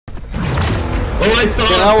Oh, I saw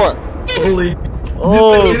Okay, it. now what? Holy.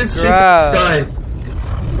 Oh, Dude, look at this crap. sky.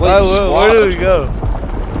 Wait, Where do we go?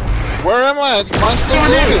 Where am I? Mine's still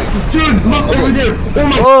loading. Dude, look over there. Oh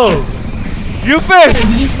my Oh, you fish!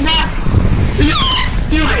 Did you snap?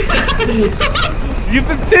 Dude. You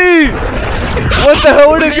 15! What the hell?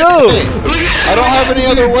 Where'd it go? I don't have any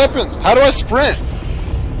other weapons. How do I sprint?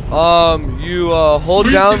 You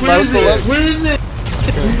hold down Where left is to it? left. Where is it?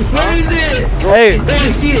 Where is it? Hey, Oh, I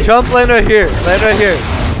see it. jump land right here. Land right here.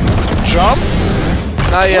 Jump?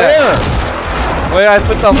 Not yet. Where? Where I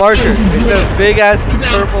put the marker. It's a big ass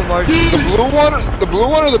purple marker. The blue one? The blue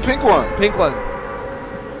one or the pink one? Pink one.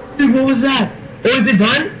 Dude, what was that? Oh, is it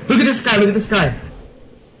done? Look at the sky. Look at the sky.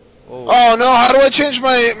 Oh no, how do I change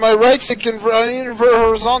my right stick? I need to invert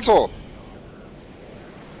horizontal.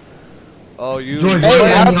 Oh, you. George, Hey, you're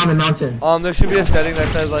how- landing on the mountain. There should be a setting that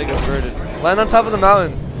says like inverted. Land on top of the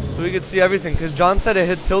mountain so we can see everything. Cause John said it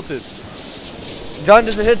hit tilted. John,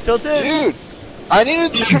 does it hit tilted? Dude, I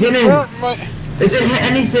needed to It didn't. convert my... It didn't hit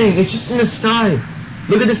anything. It's just in the sky.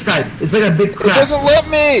 Look at the sky. It's like a big It crack. doesn't let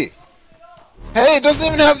me! Hey, it doesn't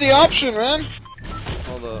even have the option, man!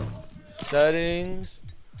 Hold up. Settings.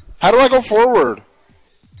 How do I go forward?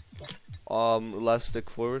 Left stick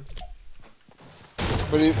forward.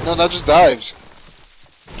 But no, that just dives.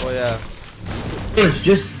 Oh yeah. George,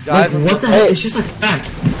 just Dive like, what the Hey. heck? It's just like crack.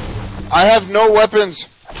 I have no weapons.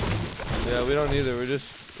 Yeah, we don't either. We're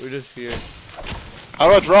just here. How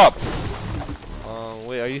do I drop?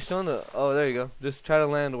 Wait, are you still in the? Oh, there you go. Just try to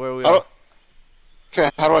land where we How are. do... Okay,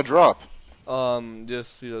 how do I drop?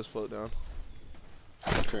 Just you just float down.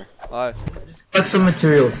 Okay. Alright. Collect some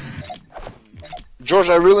materials. George,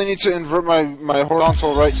 I really need to invert my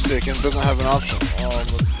horizontal right stick and it doesn't have an option.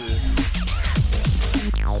 Let's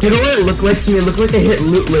see. You know what it looked like to me? It looked like I hit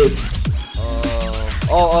Loot Lake.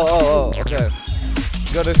 Okay.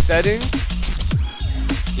 Go to settings,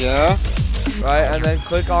 Yeah? right, and then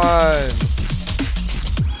click on.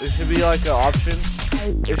 There should be like an option.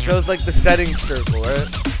 It shows like the settings circle, right?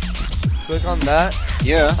 Click on that,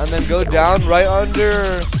 Yeah. and then go down right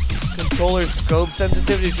under controller scope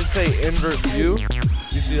sensitivity. It should say invert view.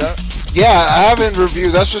 You see that? Yeah, I have invert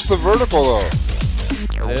view. That's just the vertical though.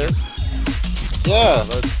 It is. Yeah.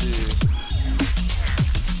 Let's see.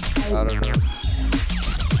 I don't know.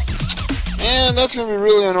 Man, that's gonna be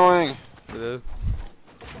really annoying. It is.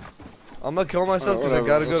 I'm gonna kill myself Alright, because I whatever,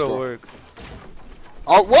 gotta let's go to go. work.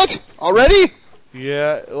 Oh, what? Already?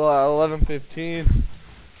 Yeah, well, 11:15.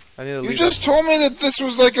 I need to You leave. just told me that this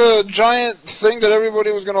was like a giant thing that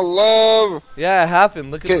everybody was gonna love. Yeah, it happened.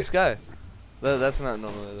 Look at Okay. the sky. That's not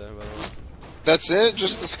normally there, by the way. That's it?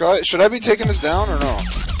 Just the sky? Should I be taking this down or no?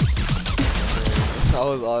 I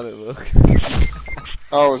was on it, look.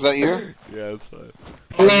 Oh, is that you? Yeah, it's fine.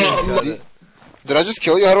 Hello. Did I just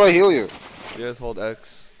kill you? How do I heal you? You just hold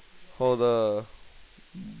X. Hold,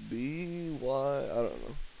 B, Y, I don't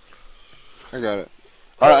know. I got it.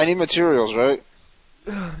 Alright, I need materials, right?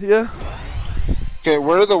 Yeah. Okay,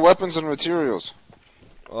 where are the weapons and materials?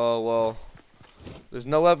 Oh, well. There's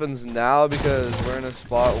no weapons now because we're in a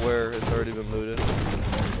spot where it's already been looted.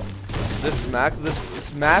 Smack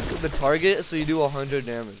the target so you do 100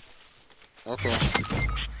 damage. Okay.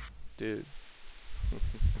 Dude.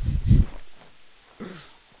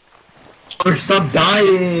 Or stop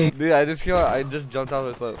dying. Dude, I just jumped off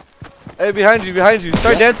the cliff. Hey, behind you.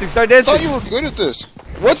 Start dancing, I thought you were good at this.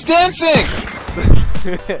 What's dancing?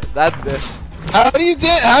 That's it. How do you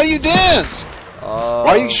dance? Why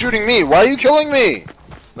are you shooting me? Why are you killing me?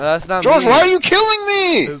 No, that's not George, me. why are you killing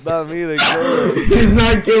me? It's not me, the girl. He's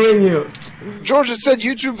not killing you. George, it said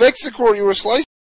YouTube Vexicor. You were slicing.